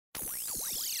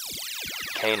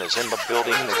Kane is in the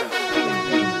building.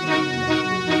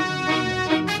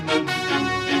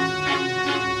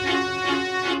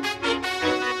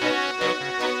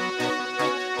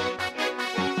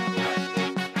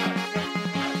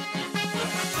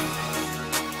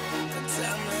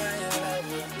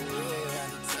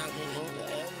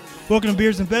 Welcome to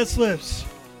Beers and Bet Slips.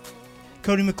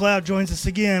 Cody McCloud joins us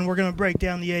again. We're going to break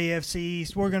down the AFC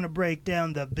East. We're going to break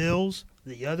down the Bills,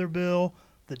 the other Bill,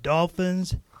 the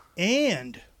Dolphins,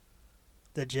 and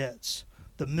the Jets.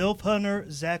 The MILF Hunter,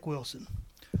 Zach Wilson.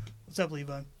 What's up,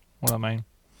 Levi? What up, man?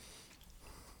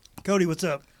 Cody, what's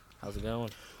up? How's it going?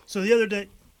 So the other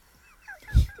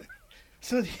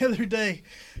day,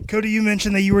 Cody, you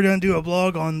mentioned that you were going to do a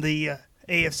blog on the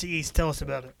AFC East. Tell us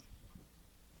about it.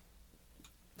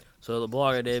 So the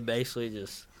blog I did basically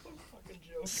just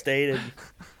stated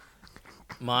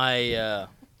my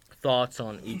thoughts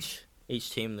on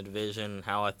each team in the division,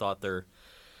 how I thought their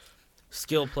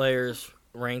skill players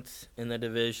ranked in the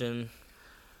division,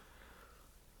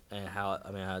 and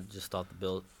I just thought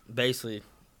the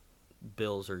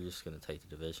Bills are just going to take the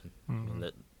division. Mm-hmm.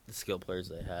 And the skill players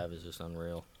they have is just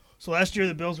unreal. So last year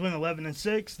the Bills went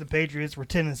 11-6, the Patriots were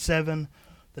 10-7,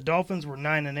 the Dolphins were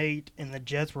 9-8, and the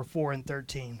Jets were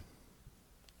 4-13.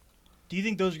 Do you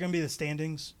think those are going to be the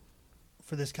standings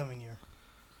for this coming year?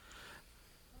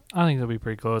 I think they'll be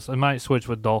pretty close. I might switch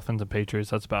with Dolphins and Patriots.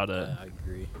 That's about it. I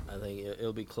agree. I think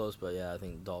it'll be close, but I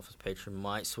think Dolphins Patriots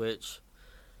might switch,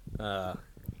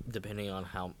 depending on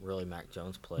how really Mac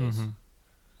Jones plays. Mm-hmm.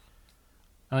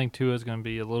 I think Tua is going to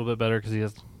be a little bit better because he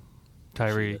has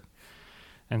Tyree,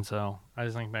 and so I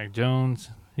just think Mac Jones,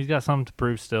 he's got something to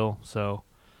prove still. So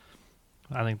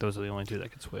I think those are the only two that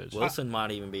could switch. Wilson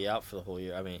might even be out for the whole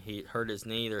year. I mean, he hurt his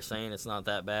knee. They're saying it's not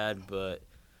that bad, but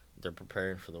they're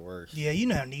preparing for the worst. Yeah, you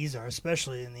know how knees are,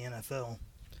 especially in the NFL.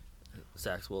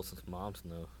 Zach Wilson's mom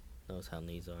knows how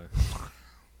knees are.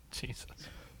 Jesus.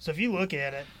 So if you look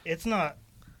at it, it's not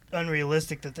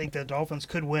unrealistic to think that Dolphins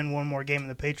could win one more game and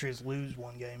the Patriots lose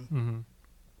one game.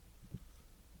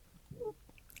 Mm-hmm.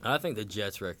 I think the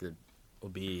Jets' record will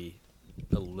be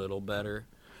a little better,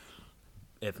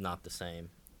 if not the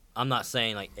same. I'm not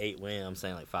saying like 8 win. I'm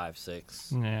saying like 5,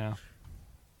 6. Yeah.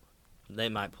 They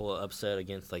might pull an upset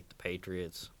against like the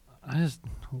Patriots.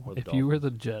 If you were the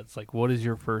Jets, like, what is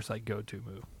your first like go-to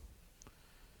move?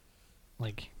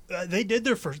 Like they did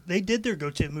their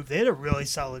go-to move. They had a really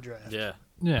solid draft.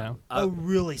 Yeah. A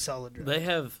really solid draft. They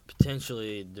have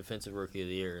potentially defensive rookie of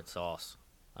the year in Sauce.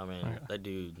 I mean, that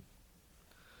dude.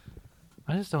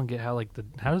 I just don't get how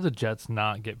do the Jets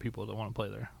not get people to want to play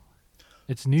there?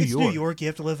 It's New York. New York. You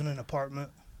have to live in an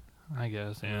apartment. I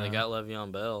guess, yeah. And they got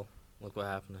Le'Veon Bell. Look what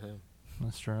happened to him.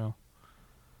 That's true.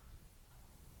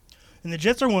 And the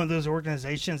Jets are one of those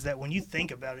organizations that when you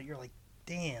think about it, you're like,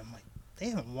 damn, like they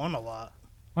haven't won a lot.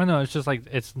 I know, it's just like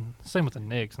it's the same with the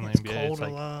Knicks in the NBA. Cold it's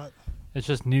like, a lot. It's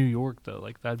just New York though.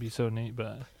 Like that'd be so neat,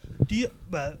 but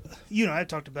I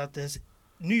talked about this.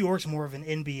 New York's more of an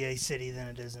NBA city than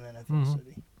it is an NFL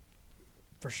city.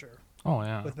 For sure. Oh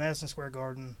yeah. With Madison Square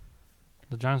Garden.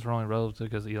 The Giants were only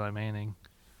relative because of Eli Manning.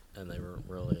 And they were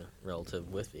really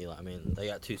relative with Eli. I mean, they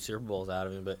got 2 Super Bowls out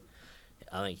of him, but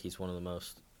I think he's one of the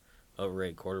most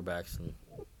overrated quarterbacks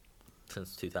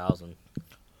since 2000.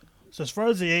 So as far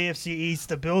as the AFC East,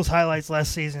 the Bills' highlights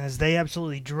last season is they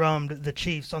absolutely drummed the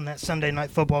Chiefs on that Sunday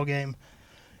night football game.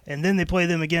 And then they play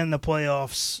them again in the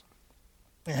playoffs.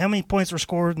 And how many points were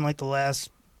scored in like the last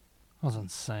That was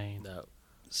insane.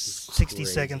 60 crazy.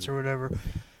 seconds or whatever?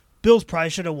 Bills probably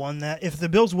should have won that. If the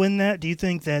Bills win that, do you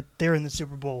think that they're in the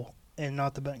Super Bowl and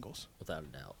not the Bengals? Without a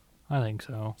doubt. I think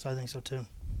so. So I think so too.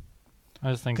 I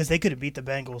just think because they could have beat the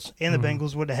Bengals, and the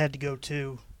Bengals would have had to go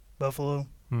to Buffalo.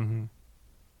 Mm-hmm.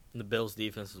 The Bills'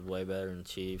 defense is way better than the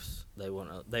Chiefs. They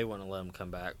wouldn't let them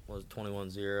come back. It was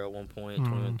 21-0 at one point,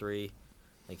 21-3.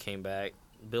 They came back.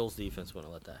 Bills' defense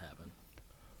wouldn't let that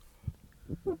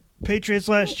happen. Patriots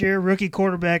last year, rookie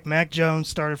quarterback Mac Jones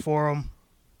started for them.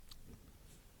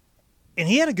 And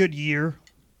he had a good year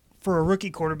for a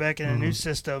rookie quarterback in a new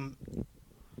system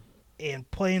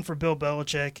and playing for Bill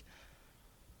Belichick.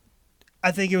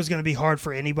 I think it was going to be hard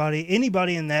for anybody.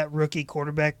 Anybody in that rookie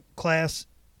quarterback class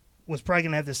was probably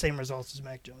going to have the same results as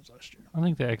Mac Jones last year. I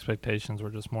think the expectations were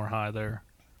just more high there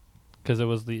because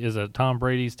is it Tom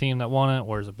Brady's team that won it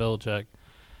or is it Belichick?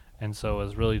 And so it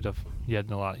was really you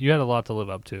had a lot to live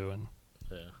up to. And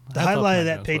the highlight of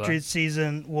that Patriots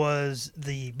season was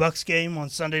the Bucs game on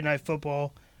Sunday Night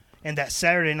Football and that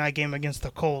Saturday night game against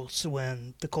the Colts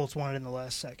when the Colts won it in the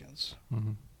last seconds.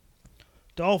 Mm-hmm.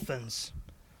 Dolphins,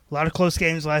 a lot of close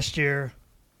games last year.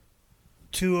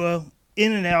 Tua,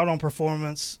 in and out on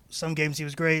performance. Some games he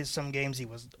was great, some games he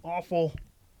was awful.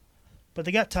 but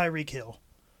they got Tyreek Hill.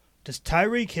 Does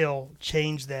Tyreek Hill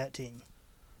change that team?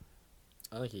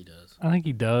 I think he does. I think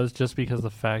he does, just because of the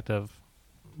fact of,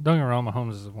 don't get me wrong,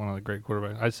 Mahomes is one of the great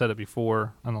quarterbacks. I said it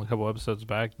before on a couple episodes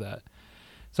back that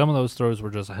some of those throws were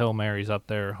just Hail Marys up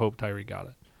there, hope Tyreek got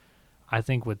it. I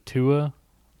think with Tua,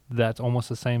 that's almost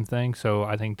the same thing, so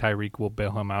I think Tyreek will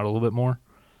bail him out a little bit more.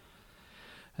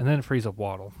 And then it frees up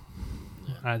Waddle.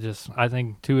 Yeah. I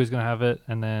think Tua's going to have it,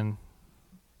 and then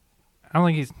I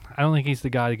don't think he's the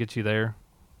guy to get you there.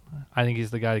 I think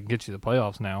he's the guy to get you the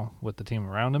playoffs now with the team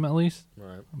around him at least.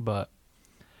 Right. But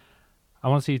I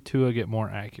want to see Tua get more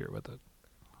accurate with it.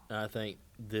 And I think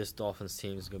this Dolphins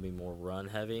team is going to be more run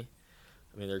heavy.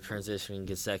 I mean, they're transitioning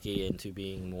Gesicki into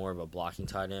being more of a blocking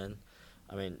tight end.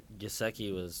 I mean,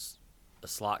 Gesicki was a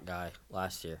slot guy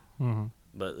last year,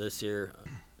 but this year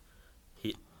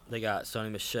they got Sony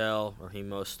Michel, Raheem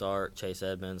Mostert, Chase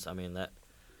Edmonds. I mean, that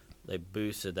they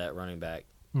boosted that running back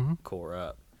core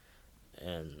up,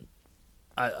 and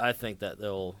I think that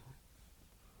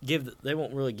they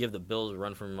won't really give the Bills a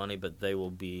run for money, but they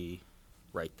will be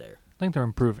right there. I think they're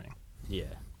improving.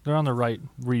 Yeah, they're on the right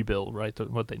rebuild, right?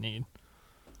 What they need.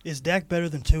 Is Dak better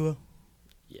than Tua?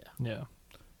 Yeah.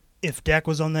 If Dak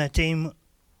was on that team,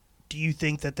 do you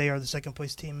think that they are the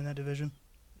second-place team in that division?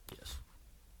 Yes.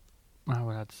 I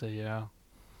would have to say, yeah.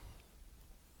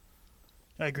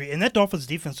 I agree. And that Dolphins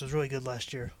defense was really good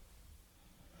last year.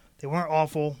 They weren't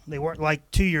awful. They weren't like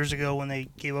 2 years ago when they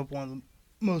gave up one of the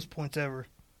most points ever.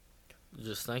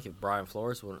 Just think if Brian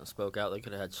Flores wouldn't have spoke out, they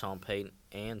could have had Sean Payton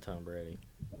and Tom Brady.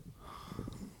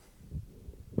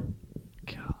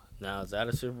 God. Now, is that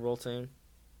a Super Bowl team?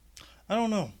 I don't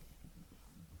know.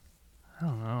 I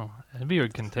don't know. It'd be a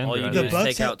contender. All you I do think.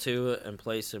 is take out Tua and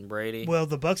place in Brady. Well,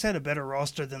 the Bucs had a better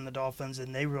roster than the Dolphins,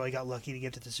 and they really got lucky to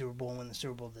get to the Super Bowl and win the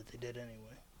Super Bowl that they did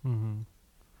anyway.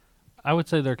 I would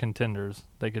say they're contenders.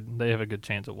 They have a good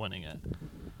chance of winning it.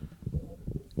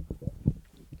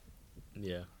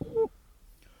 Yeah.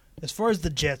 As far as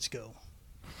the Jets go,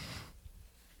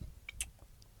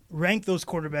 rank those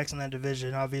quarterbacks in that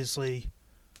division. Obviously,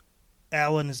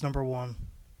 Allen is number one.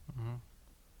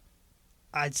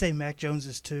 I'd say Mac Jones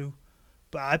is 2,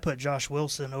 but I put Josh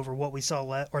Wilson over what we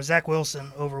saw or Zach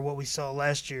Wilson over what we saw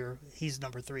last year. He's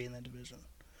number 3 in that division.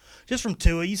 Just from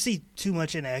Tua, you see too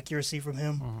much inaccuracy from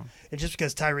him. And just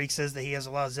because Tyreek says that he has a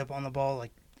lot of zip on the ball,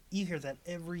 like you hear that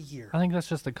every year. I think that's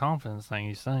just the confidence thing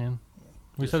he's saying.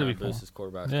 We said it before. Boost his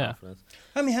quarterback's confidence.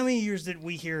 I mean, how many years did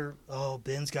we hear, oh,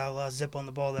 Ben's got a lot of zip on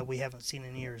the ball that we haven't seen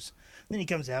in years? Then he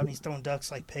comes out and he's throwing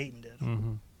ducks like Peyton did.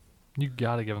 You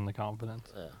got to give him the confidence.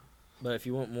 Yeah. But if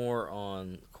you want more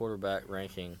on quarterback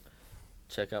ranking,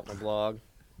 check out my blog,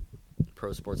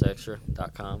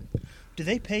 prosportsextra.com. Do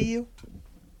they pay you?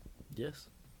 Yes.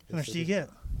 How much do you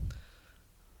get?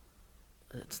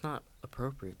 It's not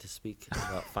appropriate to speak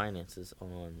about finances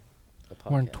on a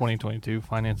podcast. We're in 2022.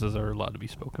 Finances are allowed to be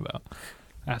spoken about.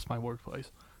 Ask my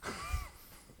workplace.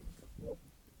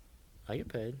 I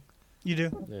get paid. You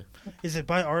do? Yeah. Is it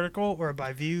by article or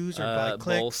by views or by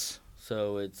clicks? Both.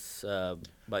 So it's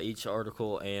by each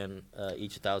article and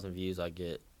each 1,000 views, I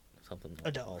get something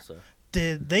 $1. Also.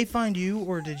 Did they find you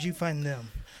or did you find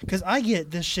them? Because I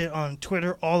get this shit on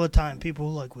Twitter all the time. People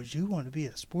are like, would you want to be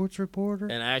a sports reporter?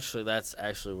 And actually, that's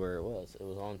actually where it was. It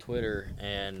was on Twitter,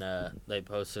 and they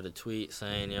posted a tweet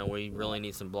saying, we really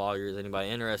need some bloggers. Anybody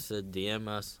interested, DM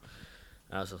us.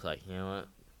 And I was just like, you know what?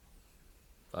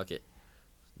 Fuck it.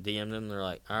 DM them. They're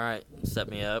like, all right, set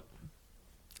me up.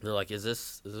 They're like, is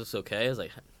this okay? I was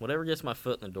like, whatever gets my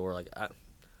foot in the door. Like, I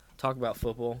talk about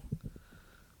football.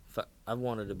 I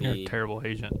wanted to be You're a terrible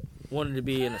agent. Wanted to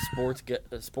be in a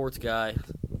sports guy,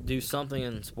 do something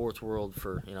in the sports world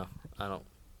for I don't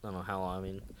know how long. I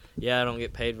mean, yeah, I don't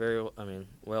get paid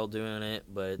well doing it,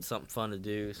 but it's something fun to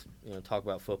do. Talk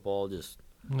about football. Just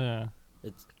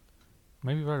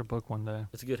Maybe write a book one day.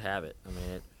 It's a good habit. I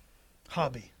mean,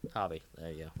 hobby.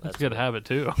 There you go. That's a good habit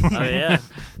too. Oh yeah.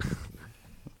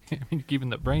 Keeping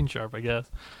the brain sharp, I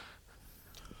guess.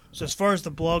 So as far as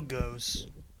the blog goes,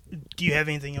 do you have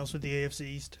anything else with the AFC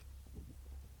East?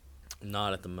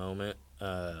 Not at the moment.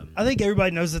 I think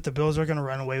everybody knows that the Bills are going to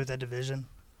run away with that division,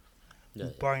 Yeah.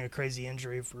 barring a crazy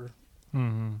injury for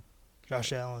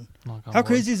Josh Allen. How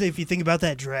crazy is it if you think about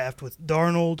that draft with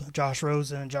Darnold, Josh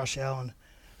Rosen, and Josh Allen,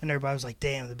 and everybody was like,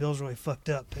 damn, the Bills really fucked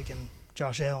up picking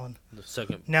Josh Allen. The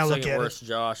second look at worst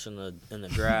Josh in the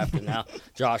draft, and now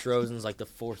Josh Rosen's like the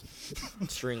 4th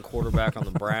string quarterback on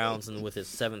the Browns, and with his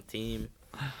 7th team,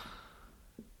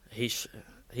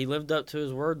 he lived up to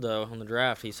his word though on the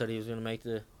draft. He said he was going to make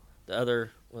the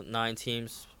other 9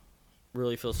 teams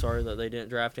really feel sorry that they didn't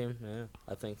draft him. Yeah,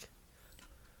 I think.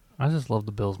 I just love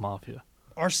the Bills Mafia.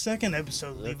 Our second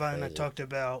episode, They're Levi and I crazy. talked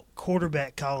about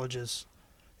quarterback colleges.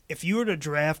 If you were to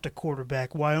draft a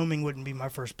quarterback, Wyoming wouldn't be my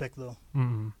first pick, though.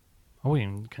 Mm. I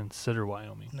wouldn't even consider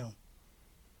Wyoming. No.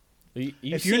 You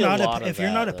If see you're not lot a of if you're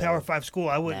that, not a though. Power 5 school,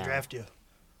 I wouldn't now. draft you.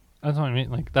 That's what I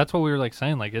mean. Like that's what we were like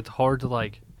saying. Like it's hard to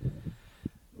like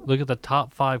look at the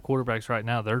top 5 quarterbacks right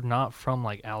now. They're not from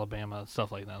like Alabama and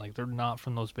stuff like that. Like they're not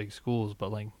from those big schools.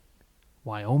 But like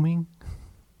Wyoming,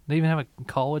 they even have a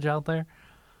college out there.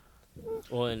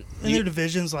 Well, and In their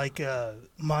divisions like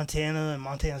Montana and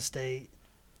Montana State.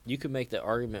 you could make the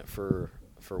argument for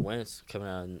Wentz coming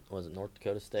out of, was it North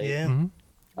Dakota State? Yeah. Mm-hmm.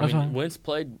 I mean, Wentz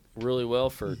played really well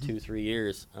for 2-3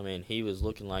 years. I mean, he was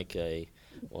looking like he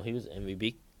was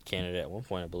MVP candidate at one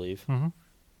point, I believe. Mm-hmm.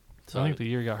 So I think the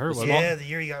year he got hurt was Yeah, the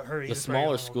year he got hurt. He the was right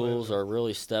smaller on schools the are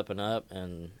really stepping up,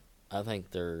 and I think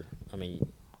they're,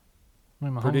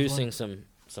 Mahomes producing was-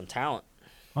 some talent.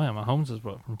 Oh yeah, Mahomes is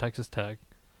from Texas Tech,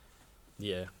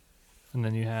 Yeah. and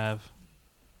then you have.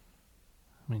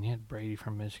 I mean, you had Brady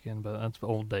from Michigan, but that's the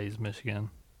old days Michigan.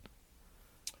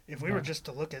 If we were just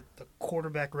to look at the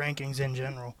quarterback rankings in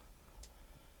general,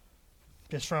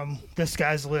 just from this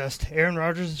guy's list, Aaron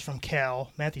Rodgers is from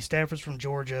Cal, Matthew Stafford's from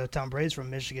Georgia, Tom Brady's from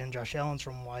Michigan, Josh Allen's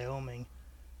from Wyoming,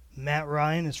 Matt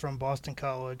Ryan is from Boston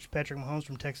College, Patrick Mahomes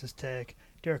from Texas Tech,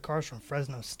 Derek Carr's from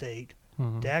Fresno State,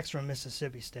 Mm-hmm. Dak's from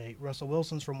Mississippi State, Russell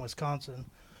Wilson's from Wisconsin,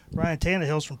 Ryan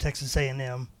Tannehill's from Texas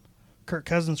A&M, Kirk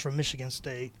Cousins from Michigan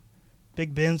State,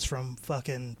 Big Ben's from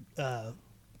fucking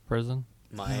Prison.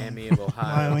 Miami of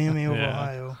Ohio. Miami of Yeah.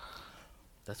 Ohio.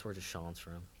 That's where Deshaun's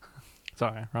from.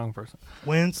 Sorry, wrong person.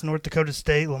 Wentz, North Dakota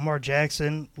State, Lamar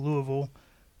Jackson, Louisville,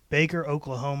 Baker,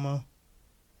 Oklahoma,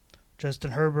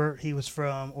 Justin Herbert, he was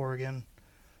from Oregon.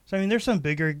 So, I mean, there's some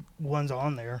bigger ones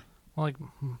on there. Well, like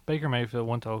Baker Mayfield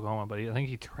went to Oklahoma, but I think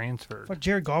he transferred. Fuck,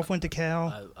 Jared Goff went to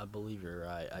Cal. I believe you're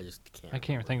right. I just can't. I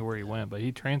can't even think of where he went, but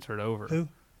he transferred over. Who?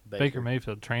 Baker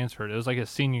Mayfield transferred. It was like a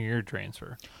senior year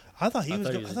transfer. I thought he I was.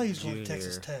 thought I he was thought he a was going to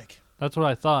Texas junior. Tech. That's what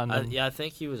I thought. And then, I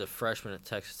think he was a freshman at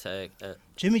Texas Tech.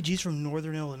 Jimmy G's from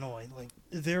Northern Illinois. Like,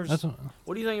 there's. that's what,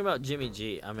 What do you think about Jimmy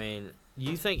G? I mean,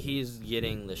 you think he's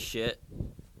getting the shit,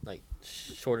 like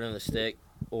short end of the stick,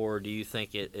 or do you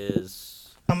think it is?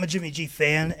 I'm a Jimmy G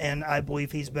fan, and I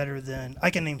believe he's better than. I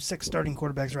can name 6 starting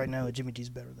quarterbacks right now that Jimmy G's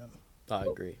better than. I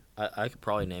agree. I could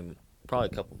probably name a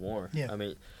couple more. Yeah. I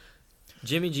mean,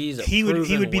 Jimmy G's a He would be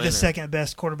proven the winner. second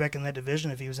best quarterback in that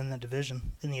division if he was in that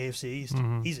division in the AFC East.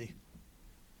 Mhm. Easy.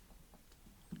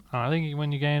 I think he can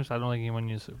win you games. I don't think he can win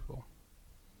you a Super Bowl.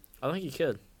 I think he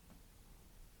could.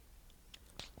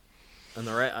 And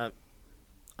the right,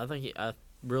 I think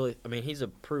he's a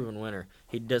proven winner.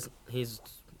 He's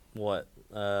what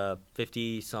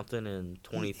 50 something and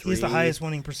 23. He's the highest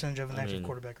winning percentage of an I active mean-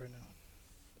 quarterback right now.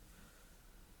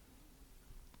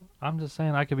 I'm just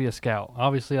saying I could be a scout.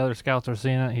 Obviously, other scouts are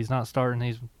seeing it. He's not starting.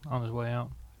 He's on his way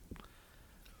out.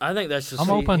 I think that's just. I'm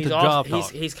open he's to also, job He's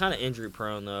talk. he's kind of injury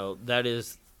prone though. That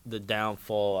is the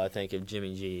downfall I think of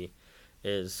Jimmy G.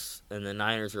 Is and the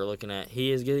Niners are looking at.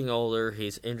 He is getting older.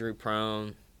 He's injury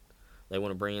prone. They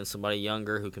want to bring in somebody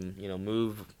younger who can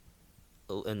move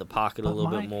in the pocket a But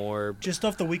little Mike- bit more. Just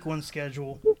off the week 1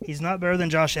 schedule, he's not better than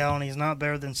Josh Allen. He's not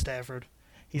better than Stafford.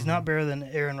 He's not better than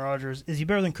Aaron Rodgers. Is he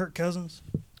better than Kirk Cousins?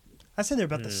 I say they're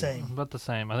about the same. About the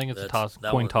same. I think it's a That's- toss,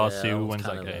 that coin was- toss. yeah, See that who was wins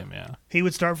that kind of game. Yeah. He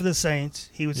would start for the Saints.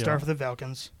 He would start Yeah. for the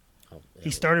Falcons. Oh, yeah.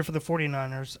 He started for the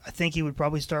 49ers. I think he would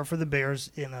probably start for the Bears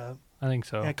in a I think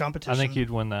so. competition. I think he'd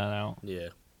win that out. Yeah.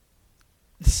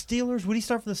 The Steelers, would he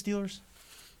start for the Steelers?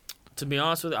 To be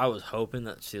honest with you, I was hoping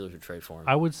that Steelers would trade for him.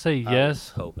 I would say I was yes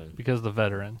hoping. because of the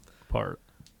veteran part.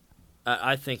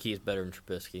 I think he's better than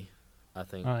Trubisky. I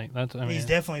think. I think that's. I mean, He's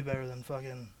definitely better than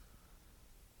fucking.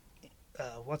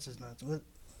 What's his name? What?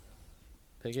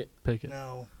 Pickett. pick it.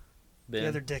 No, Ben. the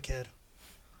other dickhead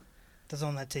that's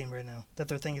on that team right now that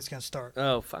they're thinking is going to start.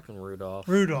 Oh, fucking Rudolph.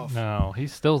 Rudolph. No,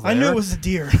 he's still there. I knew it was a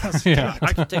deer. I was like, Yeah.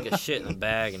 I could take a shit in a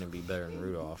bag and it'd be better than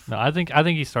Rudolph. No, I think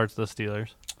he starts the Steelers.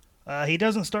 He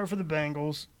doesn't start for the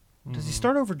Bengals. Does he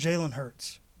start over Jalen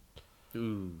Hurts?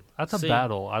 Ooh. That's a See,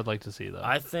 battle I'd like to see though.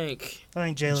 I think I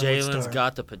think Jalen would Jalen's start.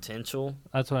 got the potential.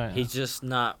 That's why He's just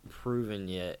not proven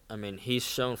yet. I mean, he's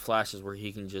shown flashes where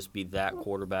he can just be that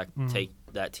quarterback, take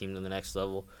that team to the next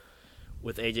level.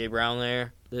 With A.J. Brown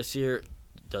there this year,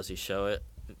 does he show it?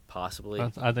 Possibly.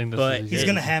 I think this But is He's it-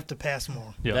 going to have to pass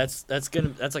more. yeah. That's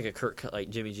like a like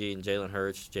Jimmy G and Jalen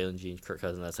Hurts, Jalen G and Kirk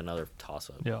Cousins. That's another toss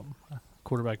up. yeah.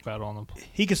 Quarterback battle on the.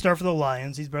 He could start for the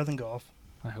Lions. He's better than Goff.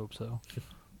 I hope so.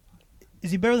 Is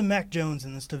he better than Mac Jones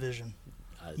in this division?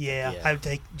 I Yeah, I would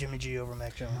take Jimmy G over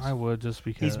Mac Jones. I would just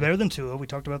because He's better than Tua. We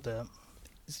talked about that.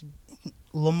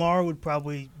 Lamar would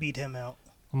probably beat him out.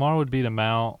 Lamar would beat him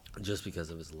out. just because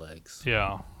of his legs.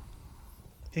 Yeah.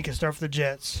 He can start for the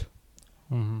Jets.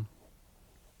 Mm-hmm.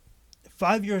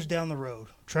 5 years down the road,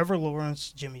 Trevor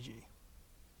Lawrence, Jimmy G.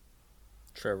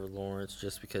 Trevor Lawrence,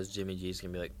 just because Jimmy G's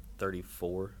gonna be like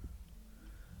 34.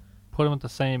 Put him at the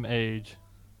same age.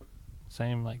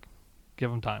 Same,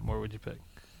 give him time. Where would you pick?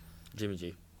 Jimmy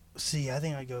G. See, I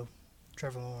think I'd go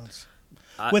Trevor Lawrence.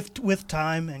 I- With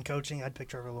time and coaching, I'd pick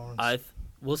Trevor Lawrence.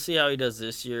 We'll see how he does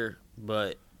this year,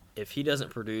 but if he doesn't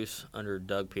produce under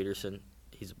Doug Peterson,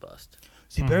 he's a bust.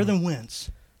 Is he better than Wentz?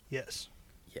 Yes.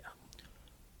 Yeah.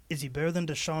 Is he better than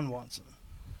Deshaun Watson?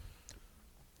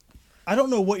 I don't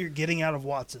know what you're getting out of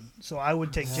Watson, so I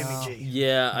would take Jimmy G.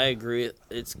 Yeah, I agree.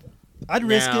 I'd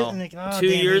risk it Now, and think, 2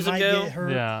 years he might ago- get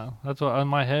hurt. Yeah, that's what in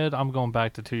my head. I'm going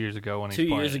back to 2 years ago when he's 2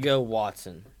 playing. years ago,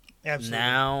 Watson. Absolutely.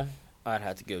 Now, I'd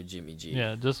have to go Jimmy G.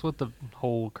 Yeah, just with the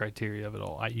whole criteria of it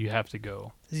all, you have to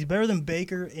go. Is he better than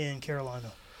Baker in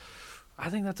Carolina? I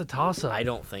think that's a toss-up. I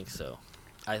don't think so.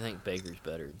 I think Baker's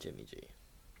better than Jimmy G.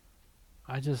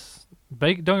 Don't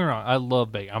get me wrong. I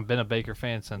love Baker. I've been a Baker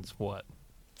fan since what?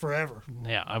 Forever.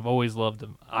 Yeah, I've always loved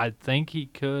him. I think he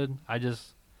could. I don't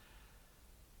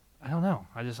know.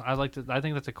 I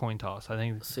think that's a coin toss. I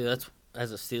think See, that's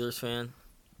as a Steelers fan,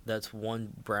 that's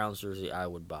one Browns jersey I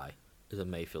would buy. Is a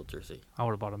Mayfield jersey. I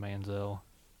would have bought a Manziel.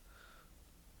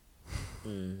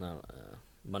 No,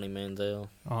 Money Manziel.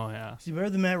 Oh yeah, Is he better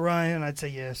than Matt Ryan? I'd say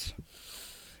yes.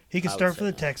 He can I would start say for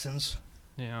the no. Texans.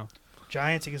 yeah.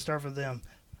 Giants, he can start for them.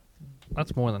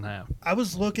 That's more than half. I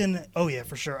was looking. Oh, yeah,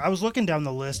 for sure. I was looking down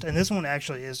the list, and this one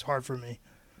actually is hard for me.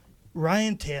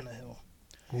 Ryan Tannehill.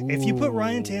 If you put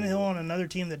Ryan Tannehill on another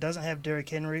team that doesn't have Derrick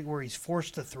Henry, where he's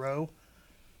forced to throw,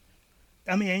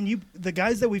 I mean, and the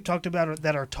guys that we've talked about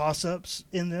that are toss-ups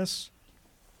in this,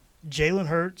 Jalen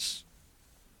Hurts,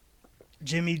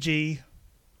 Jimmy G,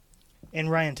 and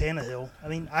Ryan Tannehill. I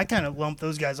mean, I kind of lump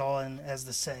those guys all in as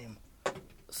the same.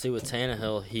 See, with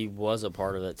Tannehill, he was a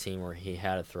part of that team where he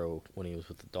had to throw when he was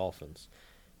with the Dolphins.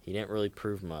 He didn't really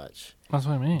prove much. That's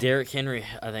what I mean. Derrick Henry,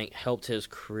 I think, helped his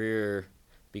career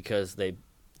because the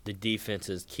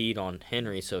defenses keyed on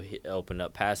Henry, so he opened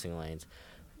up passing lanes.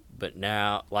 But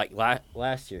now, like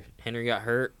last year, Henry got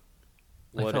hurt.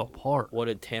 They fell apart. What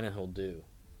did Tannehill do?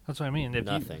 That's what I mean.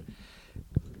 Nothing.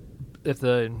 If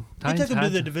the He Titans took them to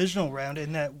had the divisional round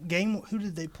in that game. Who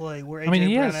did they play where A.J. I mean,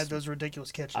 he Brown has- had those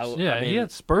ridiculous catches? yeah, I mean, he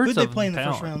had spurts Who did they of play in the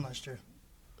talent. first round last year?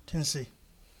 Tennessee.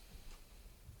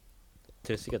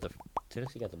 Tennessee got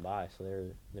the bye, so they're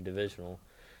in the divisional.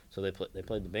 So they played the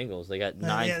Bengals. They got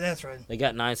 9. Yeah, that's right. They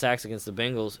got 9 sacks against the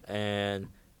Bengals, and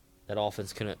that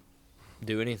offense couldn't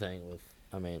do anything with.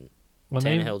 I mean, When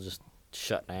Tannehill just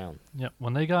shut down.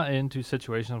 when they got into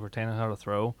situations where Tannehill had to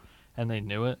throw, and they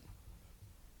knew it,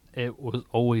 it was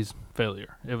always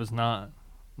failure. It was not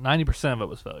 90% of it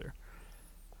was failure.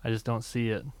 I just don't see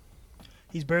it.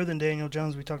 He's better than Daniel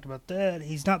Jones. We talked about that.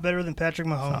 He's not better than Patrick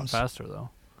It's not Mahomes. faster though.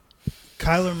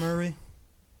 Kyler Murray.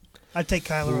 I'd take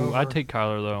Kyler over. I'd take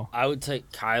Kyler though. I would take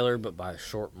Kyler, but by a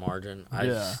short margin.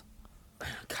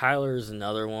 Kyler's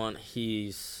another one.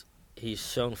 He's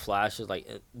shown flashes like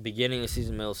at beginning of the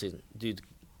season, middle of the season. Dude's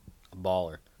a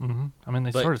baller. Mm-hmm. I mean,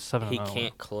 they But started 7-0. he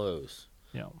can't close.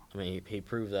 Yeah. I mean, he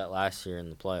proved that last year in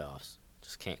the playoffs.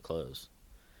 Just can't close.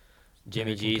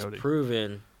 Jimmy Neither can G's Cody.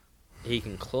 proven he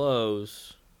can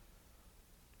close.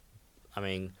 I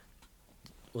mean,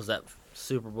 was that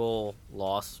Super Bowl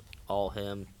loss all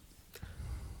him?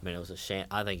 I mean, it was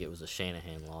I think it was a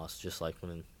Shanahan loss, just like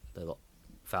when the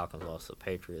Falcons lost to the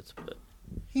Patriots. But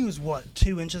He was,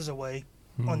 2 inches away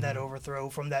on Mm-hmm. that overthrow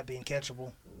from that being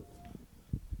catchable.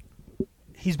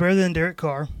 He's better than Derek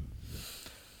Carr.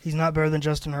 He's not better than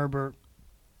Justin Herbert.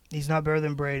 He's not better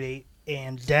than Brady.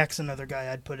 And Dak's another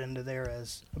guy I'd put into there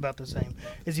as about the same.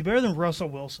 Is he better than Russell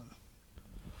Wilson?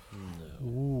 no,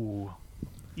 Ooh.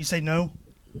 You say no?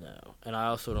 no. And I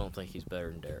also don't think he's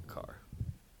better than Derek Carr.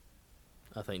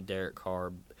 I think Derek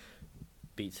Carr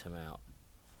beats him out.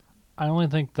 I only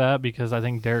think that because I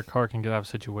think Derek Carr can get out of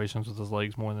situations with his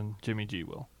legs more than Jimmy G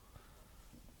will.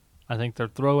 I think their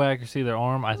throw accuracy, their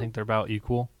arm, I think they're about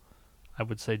equal. I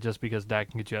would say just because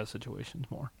Dak can get you out of situations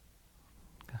more.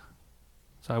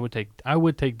 So I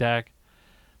would take Dak,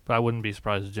 but I wouldn't be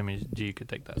surprised if Jimmy G could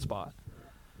take that spot.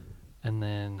 And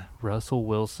then Russell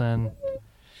Wilson.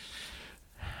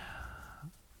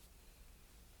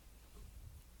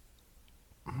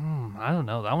 I don't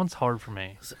know. That one's hard for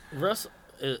me.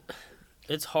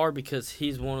 It's hard because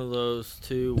he's one of those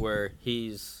two where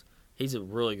he's a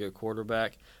really good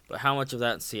quarterback, but how much of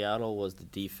that in Seattle was the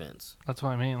defense? That's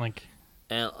what I mean.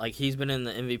 And like he's been in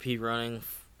the MVP running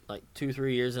like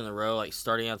 2-3 years in a row, like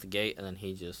starting out the gate, and then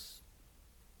he just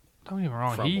Don't get me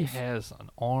wrong. He Crumbles. has an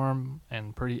arm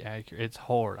and pretty accurate. It's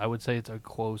hard. I would say it's a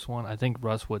close one. I think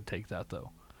Russ would take that,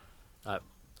 though.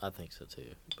 I think so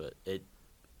too, but it,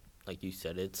 like you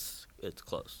said, it's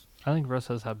close. I think Russ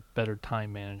has had better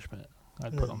time management.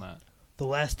 I'd put on that. The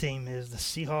last team is the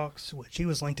Seahawks, which he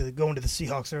was linked to going to the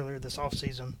Seahawks earlier this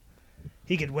offseason.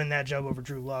 He could win that job over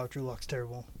Drew Lock. Drew Lock's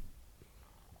terrible.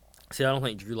 See, I don't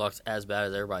think Drew Lock's as bad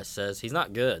as everybody says. He's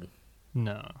not good,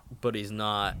 No. but he's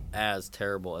not as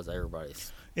terrible as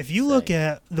everybody's. If you look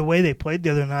at the way they played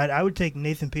the other night, I would take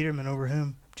Nathan Peterman over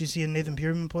him. Did you see how Nathan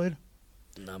Peterman played?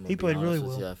 He played really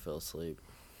well. Yeah, I fell asleep.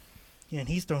 Yeah, and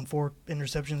he's thrown 4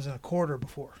 interceptions in a quarter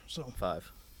before. So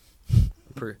 5.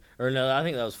 Or no, I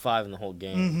think that was 5 in the whole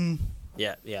game.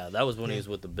 Mm-hmm. Yeah, that was when he was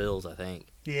with the Bills, I think.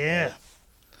 Yeah.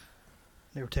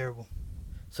 They were terrible.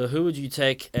 So who would you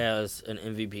take as an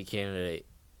MVP candidate?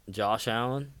 Josh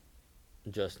Allen,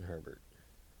 Justin Herbert?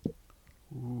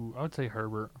 Ooh, I would say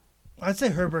Herbert. I'd say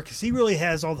Herbert because he really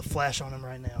has all the flash on him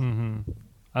right now. Mm-hmm.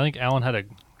 I think Allen had an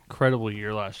incredible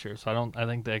year last year, so I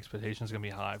think the expectation is going to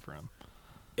be high for him.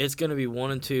 It's going to be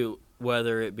 1 and 2,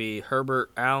 whether it be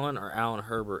Herbert Allen or Allen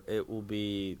Herbert. It will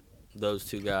be those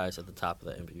two guys at the top of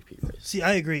the MVP race. See,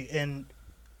 I agree, and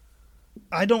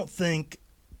I don't think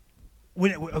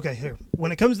when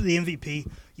it comes to the MVP,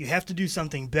 you have to do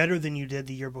something better than you did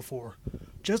the year before.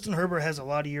 Justin Herbert has a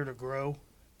lot of year to grow.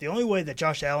 The only way that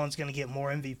Josh Allen's going to get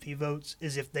more MVP votes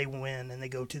is if they win and they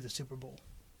go to the Super Bowl.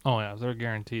 Oh, yeah, they're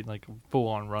guaranteed like a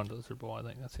full-on run to the Super Bowl. I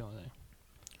think that's the only thing.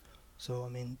 So, I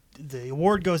mean, the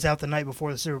award goes out the night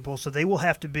before the Super Bowl, so they will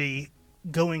have to be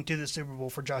going to the Super Bowl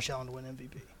for Josh Allen to win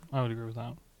MVP. I would agree with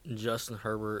that. Justin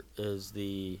Herbert is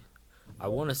I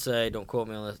want to say, don't quote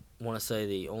me on this, want to say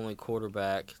the only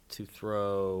quarterback to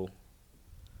throw,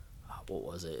 what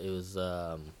was it? It was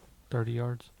 30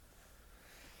 yards.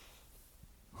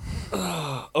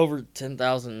 over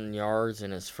 10,000 yards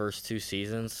in his first 2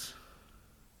 seasons.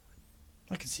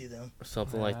 I can see them. Or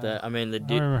something like that. I mean, the I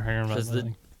dude, remember hearing about because that.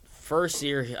 the first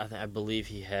year, I believe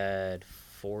he had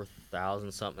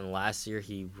 4,000 something. Last year,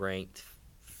 he ranked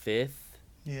 5th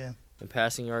Yeah. in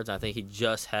passing yards. I think he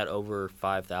just had over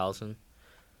 5,000.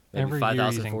 Maybe Every year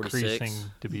he's 5,046.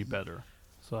 increasing to be better.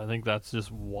 So I think that's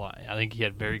just why. I think he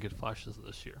had very good flashes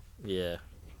this year. Yeah.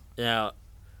 Now,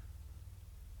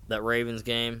 that Ravens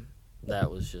game, that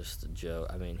was just a joke.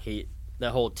 I mean,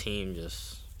 that whole team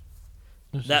just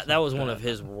that was one of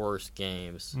his worst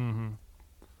games. Mm-hmm.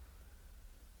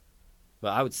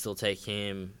 But I would still take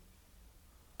him.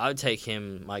 I would take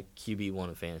him my QB1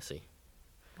 in fantasy.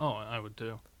 Oh, I would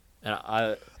too. And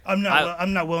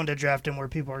I'm not willing to draft him where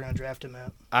people are going to draft him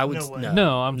at. I would No way.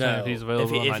 No, I'm saying if he's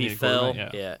available, If I he need a fell,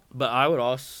 quarterback, yeah. But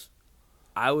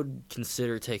I would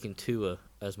consider taking Tua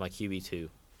as my QB2.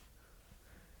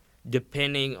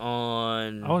 Depending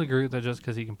on, I would agree with that just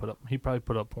because he probably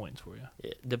put up points for you.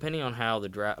 yeah, depending on how the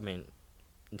draft. I mean,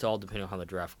 it's all depending on how the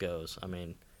draft goes. I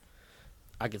mean,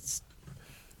 I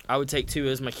would take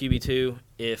Tua as my QB2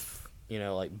 if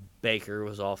like Baker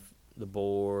was off the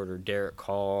board or Derek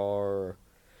Carr.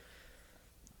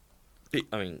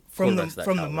 I mean, From quarterbacks that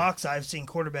the caliber. mocks I've seen,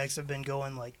 quarterbacks have been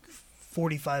going like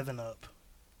 45 and up.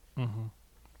 Mm-hmm.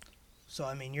 So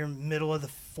I mean, you're middle of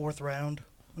the 4th round.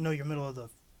 No, you're middle of the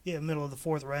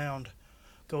 4th round,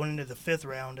 going into the 5th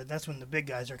round, and that's when the big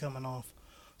guys are coming off.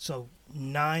 So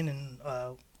 9 and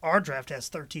our draft has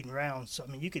 13 rounds. So I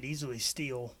mean, you could easily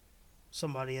steal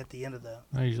somebody at the end of that.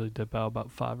 I usually dip out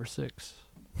about 5 or 6.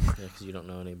 Yeah, because you don't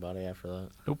know anybody after that.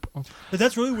 Nope. But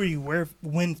that's really where you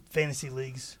win fantasy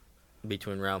leagues.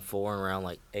 Between round 4 and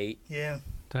round 8. Yeah.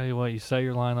 Tell you what, you set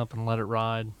your lineup and let it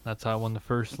ride. That's how I won the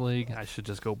first league. I should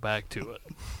just go back to it.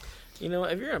 You know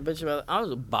what? If you're going to bitch about it, I'll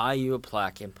just buy you a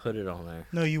plaque and put it on there.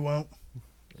 No, you won't.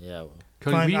 Yeah, well.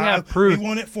 Cody, Fine, we have proof. We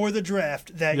won it for the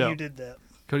draft that Yeah. you did that.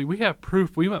 Cody, we have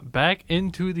proof. We went back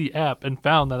into the app and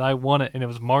found that I won it, and it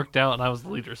was marked out, and I was the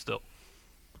leader still.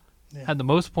 Yeah. Had the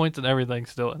most points and everything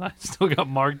still, and I still got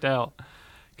marked out.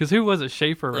 Because who was it?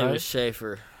 Schaefer, right? It was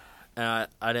Schaefer. And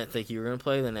I didn't think you were going to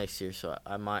play the next year, so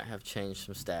I might have changed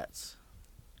some stats.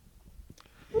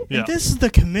 Yeah. And this is the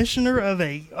commissioner of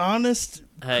a honest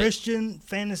Hey, Christian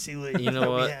fantasy league you know that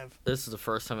what? we have. This is the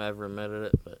first time I ever admitted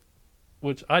it, but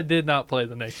Which I did not play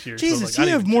the next year. Jesus, so you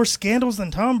have more scandals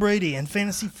than Tom Brady in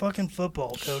fantasy fucking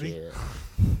football, Cody. shit.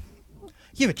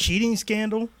 You have a cheating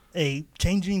scandal, a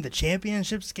changing the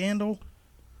championship scandal.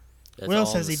 That's What else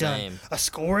all has the he same. done? A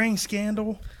scoring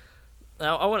scandal.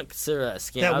 Now, I wouldn't consider that a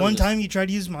scandal. That one time you tried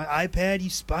to use my iPad, you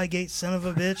Spygate son of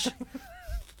a bitch.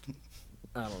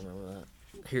 I don't remember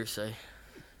that. Hearsay.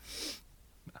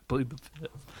 I believe the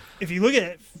fifth. If you look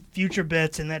at future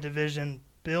bets in that division,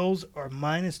 Bills are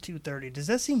minus 230. Does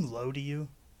that seem low to you?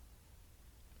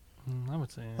 I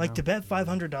would say Like to bet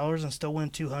 $500 and still win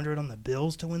 $200 on the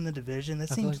Bills to win the division.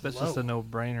 That I feel seems like that's low. just a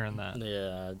no-brainer in that.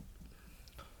 Yeah.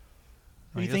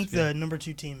 Who do you think the number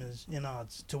 2 team is in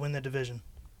odds to win the division?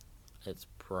 It's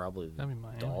probably the That'd be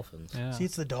Miami. Dolphins. Yeah. See,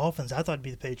 it's the Dolphins. I thought it'd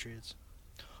be the Patriots.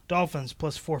 Dolphins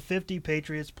plus 450,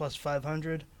 Patriots plus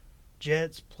 500,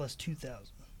 Jets plus 2,000.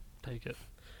 Take it.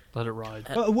 Let it ride.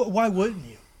 Why wouldn't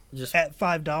you? Just At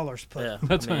 $5 put. yeah.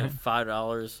 That's I mean, right.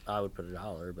 $5, I would put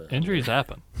 $1, but Injuries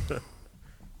happen.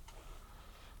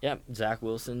 Yeah, Zach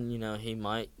Wilson, he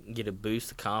might get a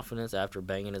boost of confidence after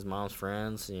banging his mom's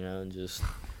friends, and just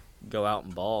go out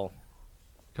and ball.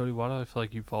 Cody, why do I feel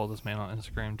like you follow this man on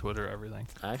Instagram, Twitter, everything?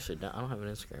 I actually don't, I don't have an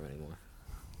Instagram anymore.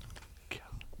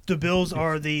 The Bills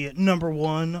are the number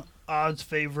 1 odds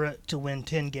favorite to win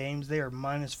 10 games. They are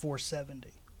minus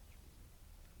 470.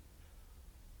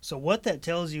 So what that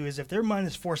tells you is if they're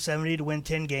minus 470 to win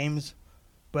 10 games,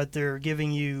 but they're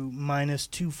giving you minus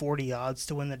 240 odds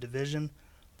to win the division,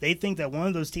 they think that one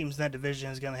of those teams in that division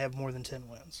is going to have more than 10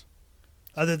 wins,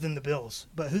 other than the Bills.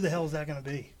 But who the hell is that going to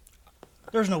be?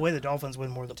 There's no way the Dolphins win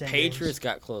more than 10 games. Patriots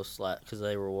got close because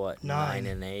they were, what, 9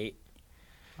 and 8?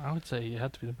 I would say you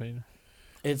have to be the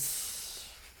Patriots.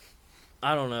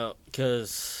 I don't know,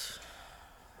 because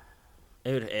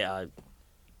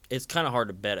it's kind of hard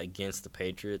to bet against the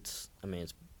Patriots. I mean,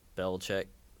 it's Belichick.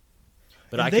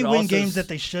 But they win games that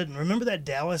they shouldn't. Remember that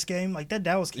Dallas game? Like, that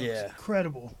Dallas game was Yeah.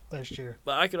 incredible last year.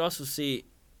 But I could also see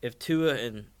if Tua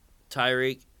and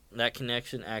Tyreek, that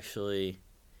connection actually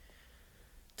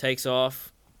takes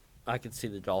off, I could see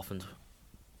the Dolphins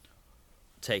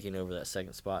taking over that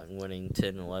second spot and winning 10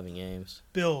 and 11 games.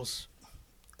 Bills,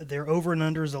 their over and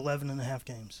under is 11.5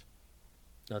 games.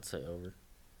 I'd say over.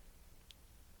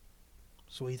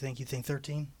 So what do you think? You think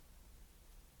 13?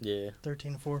 Yeah.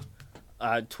 13-4?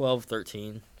 12,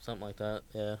 13, something like that.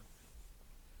 Yeah.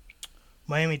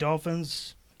 Miami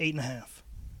Dolphins, 8.5.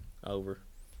 Over.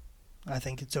 I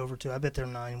think it's over, too. I bet they're a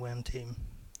 9-win team.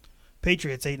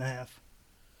 Patriots, 8.5.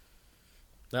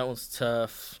 That one's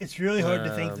tough. It's really hard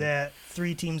to think that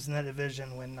 3 teams in that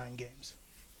division win 9 games.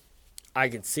 I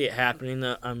can see it happening,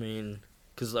 though.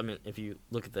 Because if you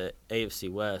look at the AFC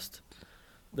West,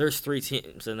 there's 3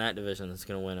 teams in that division that's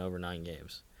going to win over 9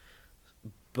 games.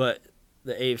 But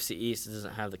the AFC East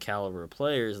doesn't have the caliber of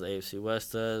players the AFC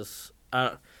West does.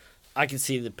 I can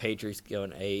see the Patriots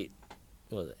going 8.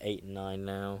 What is it, 8 and 9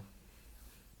 now?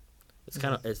 It's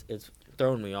kind of it's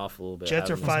throwing me off a little bit. Jets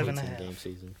are having this 5.5. 18-game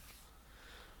season.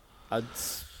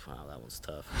 Wow, that one's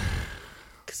tough.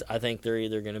 Because I think they're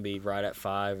either going to be right at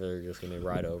 5 or they're just going to be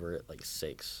right over at like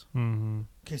 6. Mm-hmm.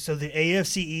 Okay, so the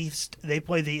AFC East, they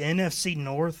play the NFC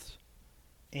North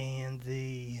and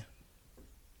the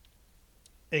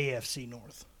AFC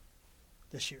North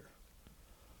this year.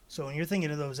 So when you're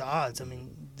thinking of those odds,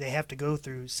 they have to go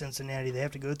through Cincinnati, they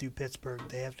have to go through Pittsburgh,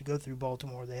 they have to go through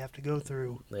Baltimore, they have to go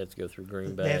through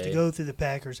Green Bay. They have to go through the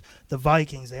Packers, the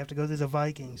Vikings, they have to go through the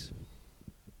Vikings.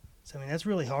 So that's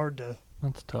really hard to.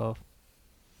 That's tough.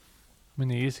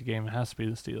 The East game, it has to be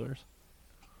the Steelers.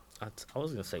 I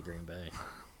was going to say Green Bay.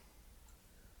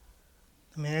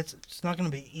 It's not going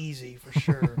to be easy for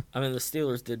sure. The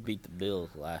Steelers did beat the Bills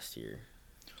last year.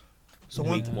 So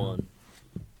Week 1.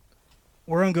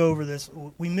 We're going to go over this.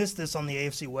 We missed this on the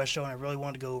AFC West show, and I really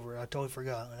wanted to go over it. I totally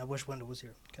forgot, and I wish Wendell was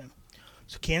here. Okay.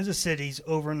 So Kansas City's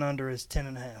over and under is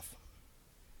 10.5.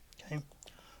 Okay.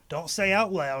 Don't say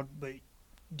out loud, but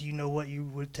do you know what you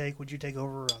would take? Would you take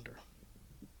over or under?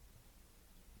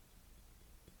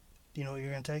 Do you know what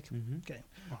you're going to take? Mm-hmm. Okay.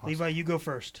 Levi, you go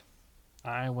first.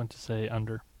 I went to say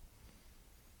under.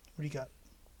 What do you got?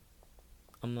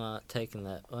 I'm not taking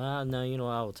that. Well, no, you know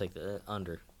what? I will take the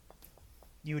under.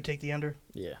 You would take the under?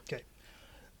 Yeah. Okay.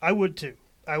 I would too.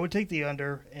 I would take the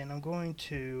under, and I'm going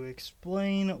to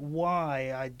explain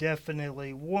why I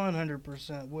definitely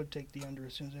 100% would take the under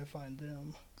as soon as I find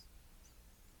them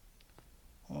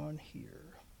on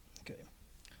here. Okay.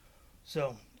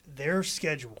 So, their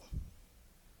schedule.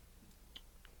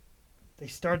 They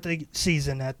start the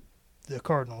season at the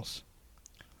Cardinals.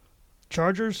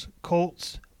 Chargers,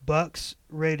 Colts, Bucks,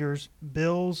 Raiders,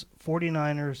 Bills,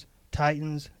 49ers,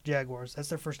 Titans, Jaguars. That's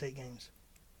their first 8 games.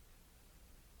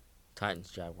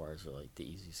 Titans, Jaguars are like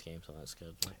the easiest games on that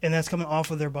schedule. And that's coming off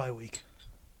of their bye week.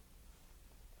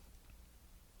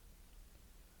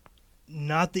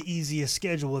 Not the easiest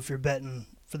schedule if you're betting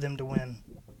for them to win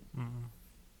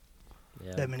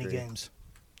that many games.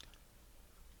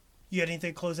 You got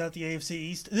anything to close out the AFC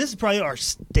East? This is probably our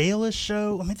stalest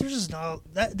show. There's just not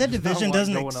that division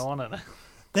doesn't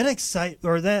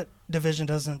that division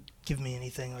doesn't give me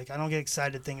anything. Like, I don't get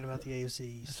excited thinking about the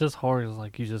AFC East. It's just hard. It's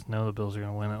like you just know the Bills are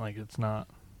going to win it. Like, it's not.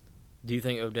 Do you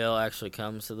think Odell actually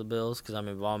comes to the Bills? Because, I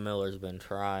mean, Von Miller's been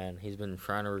trying. He's been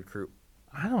trying to recruit.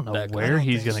 I don't know Back- I where don't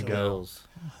he's think going to so. go. Bills.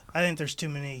 I think there's too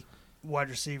many wide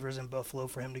receivers in Buffalo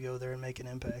for him to go there and make an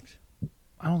impact.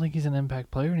 I don't think he's an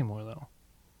impact player anymore, though.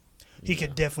 He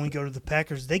could definitely go to the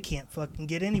Packers. They can't fucking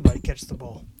get anybody to catch the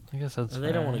ball. I guess that's And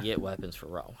they don't fair. want to get weapons for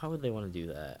Rob. Why would they want to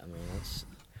do that? I mean,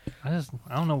 that's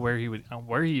I don't know where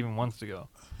he even wants to go.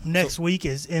 Next week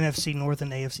is NFC North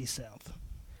and AFC South.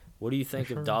 what do you think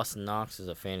sure. of Dawson Knox as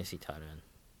a fantasy tight end?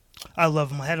 I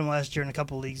love him. I had him last year in a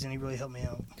couple of leagues, and he really helped me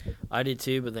out. I did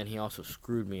too, but then he also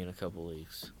screwed me in a couple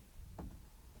leagues.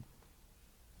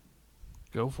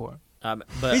 Go for it.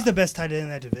 But He's the best tight end in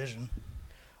that division.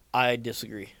 I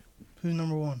disagree. Who's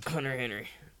number one? Hunter Henry.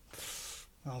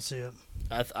 I'll see it.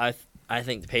 I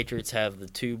think the Patriots have the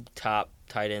two top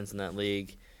tight ends in that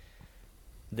league.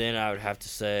 Then I would have to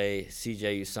say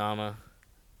C.J. Usama,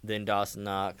 then Dawson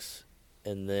Knox,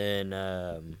 and then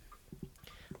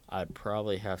I'd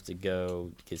probably have to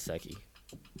go Gesicki.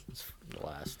 It's the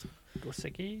last.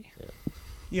 Gesicki?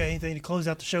 You got anything to close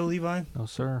out the show, Levi? No,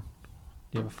 sir.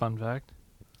 Do you have a fun fact?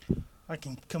 I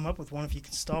can come up with one if you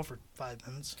can stall for 5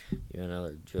 minutes. You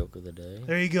another joke of the day?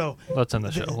 There you go. Let's end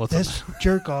the show. Let's end This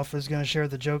jerk off is going to share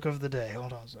the joke of the day.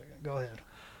 Hold on a second. Go ahead.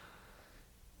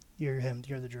 You're him.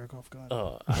 You're the jerk off. Go ahead.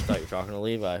 Oh, I thought you were talking to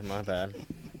Levi. My bad.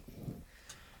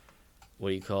 What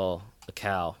do you call a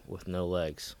cow with no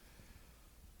legs?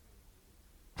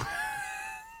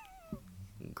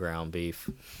 Ground beef.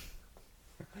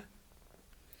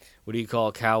 What do you call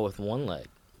a cow with one leg?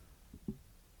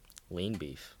 Lean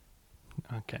beef.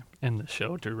 Okay. End the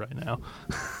show, Drew, right now.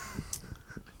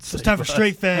 So it's time for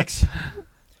straight facts.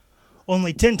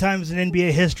 Only 10 times in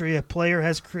NBA history a player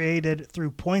has created,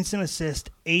 through points and assists,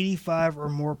 85 or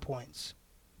more points.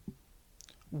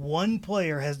 One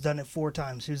player has done it 4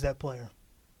 times. Who's that player?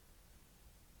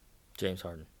 James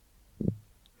Harden.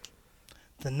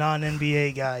 The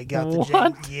non-NBA guy got the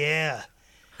What? Yeah.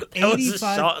 That was a 85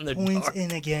 shot in the points dark.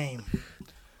 in a game,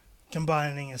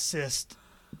 combining assist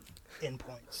in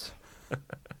points.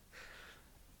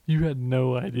 You had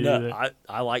no idea. No, that.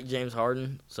 I like James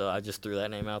Harden, so I just threw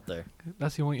that name out there.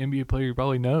 That's the only NBA player you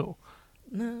probably know.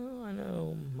 No, I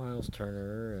know Miles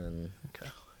Turner and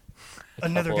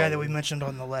Another couple guy of that we them. mentioned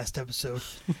on the last episode.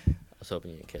 I was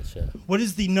hoping you'd catch that. What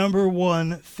is the number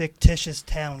 1 fictitious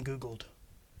town Googled?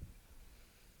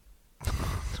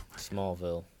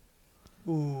 Smallville.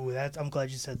 Ooh, I'm glad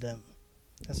you said that.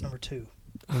 That's number 2.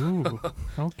 Ooh.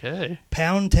 Okay.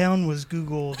 Pound Town was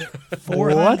Googled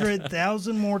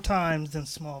 400,000 more times than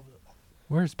Smallville.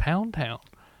 Where's Pound Town?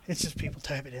 It's just people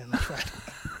type it in. That's right.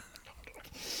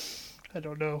 I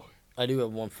don't know. I do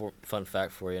have one fun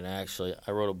fact for you, and I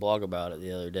wrote a blog about it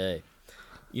the other day.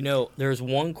 You know, there's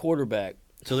one quarterback.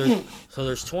 So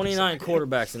there's 29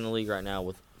 quarterbacks in the league right now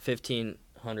with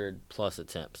 1,500 plus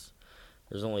attempts.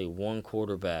 There's only one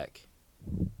quarterback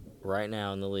right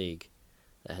now in the league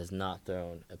that has not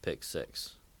thrown a pick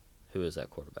six. Who is that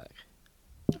quarterback?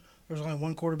 There's only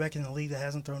one quarterback in the league that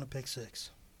hasn't thrown a pick six.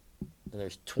 And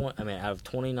there's out of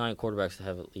 29 quarterbacks that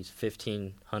have at least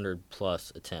 1,500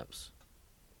 plus attempts.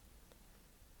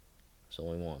 There's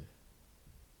only one.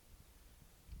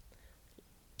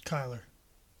 Kyler.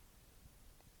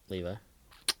 Levi.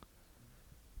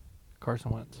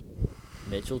 Carson Wentz.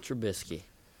 Mitchell Trubisky.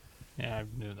 Yeah, I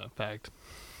knew that fact.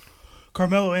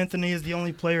 Carmelo Anthony is the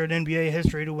only player in NBA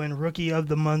history to win Rookie of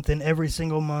the Month in every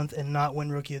single month and not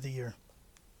win Rookie of the Year.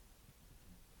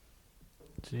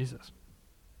 Jesus.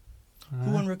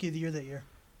 Who won Rookie of the Year that year?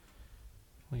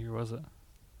 What year was it?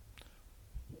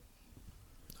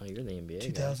 Oh, you're the NBA guy.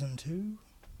 2002?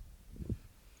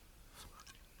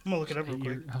 I'm going to look it up real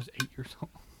quick. I was 8 years old.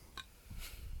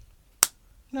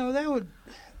 No, that would...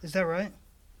 Is that right?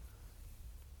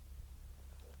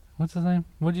 What's his name?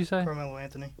 What'd you say? Carmelo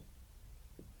Anthony.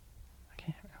 I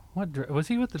can't. Was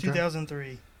he with the?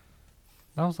 2003.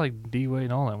 That was like D-Wade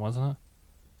and all that, wasn't it?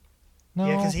 No.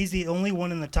 Yeah, because he's the only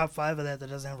one in the top 5 of that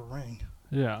doesn't have a ring.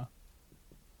 Yeah.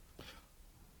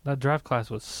 That draft class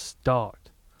was stocked,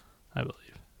 I believe.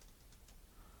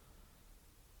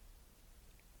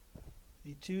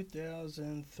 The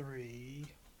 2003.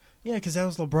 Yeah, because that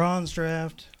was LeBron's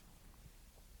draft.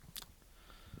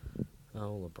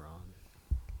 Oh, LeBron.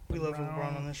 We love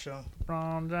LeBron on this show.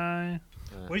 LeBron James.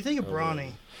 What do you think of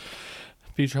Bronny?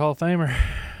 Future Hall of Famer.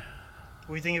 What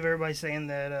do you think of everybody saying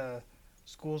that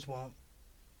schools won't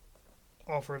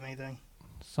offer him anything?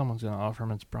 Someone's going to offer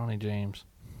him. It's Bronny James.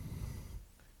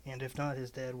 And if not,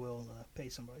 his dad will pay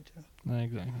somebody to.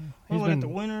 Exactly. We'll look at the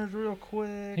winners real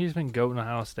quick. He's been goating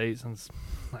Ohio State since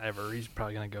ever. He's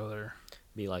probably going to go there.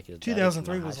 Be like it.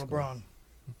 2003 was LeBron.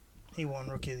 He won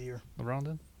Rookie of the Year. LeBron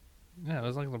did? Yeah, it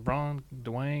was like LeBron,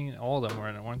 Dwayne, all of them were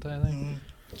in it, weren't they? I think. Mm-hmm.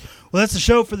 Well, that's the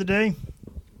show for the day.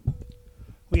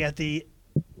 We got the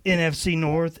NFC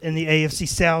North and the AFC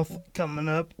South coming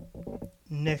up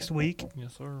next week.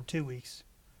 Yes, sir. 2 weeks.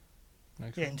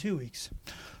 Next Yeah, week. in 2 weeks.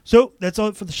 So that's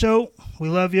all for the show. We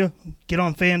love you. Get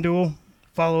on FanDuel.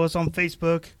 Follow us on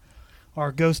Facebook,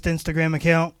 our Ghost Instagram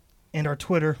account, and our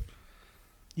Twitter.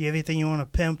 You have anything you want to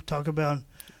pimp, talk about?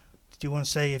 Do you want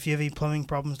to say if you have any plumbing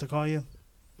problems to call you?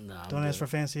 No, Don't ask for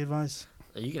fancy advice.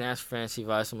 You can ask for fancy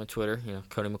advice on my Twitter,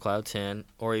 Cody McCloud 10,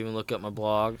 or even look up my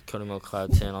blog, Cody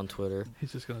McCloud 10 on Twitter.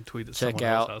 He's just gonna tweet at Check someone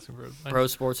out else asking for advice.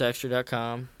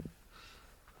 ProSportsExtra.com.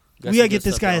 We gotta get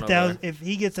this guy 1,000. If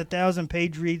he gets 1,000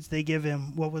 page reads, they give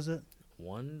him, what was it?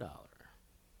 $1.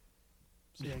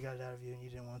 See, I got it out of you, and you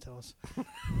didn't want to tell us.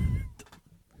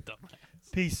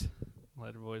 Dumbass. Peace.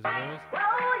 Later, boys and girls. Oh,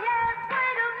 yeah,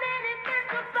 wait a minute,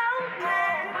 Mr.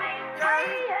 Postman.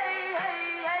 Hey,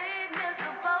 Mr.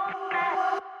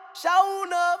 Postman.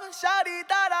 Showed up, shawty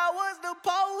thought I was the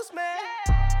postman.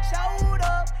 Showed